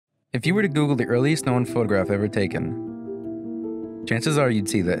If you were to Google the earliest known photograph ever taken, chances are you'd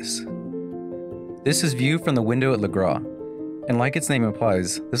see this. This is viewed from the window at Gras, and like its name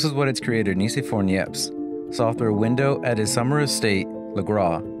implies, this is what its creator Nicéphore Niépce saw through a window at his summer estate,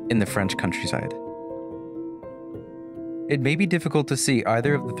 Gras, in the French countryside. It may be difficult to see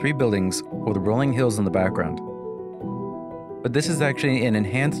either of the three buildings or the rolling hills in the background, but this is actually an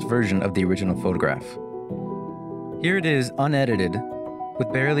enhanced version of the original photograph. Here it is unedited,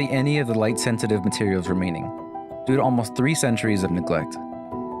 with barely any of the light-sensitive materials remaining, due to almost 3 centuries of neglect.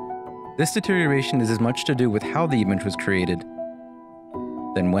 This deterioration is as much to do with how the image was created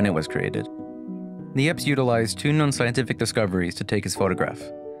than when it was created. Niépce utilized 2 known scientific discoveries to take his photograph: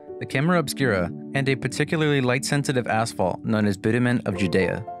 the camera obscura and a particularly light-sensitive asphalt known as bitumen of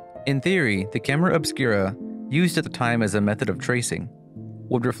Judea. In theory, the camera obscura, used at the time as a method of tracing,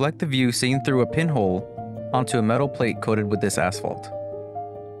 would reflect the view seen through a pinhole onto a metal plate coated with this asphalt.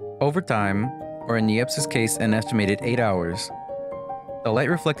 Over time, or in Niépce's case an estimated 8 hours, the light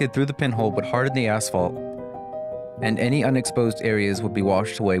reflected through the pinhole would harden the asphalt, and any unexposed areas would be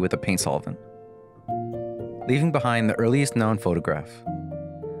washed away with a paint solvent, leaving behind the earliest known photograph,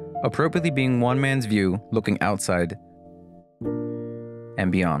 appropriately being one man's view looking outside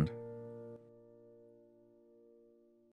and beyond.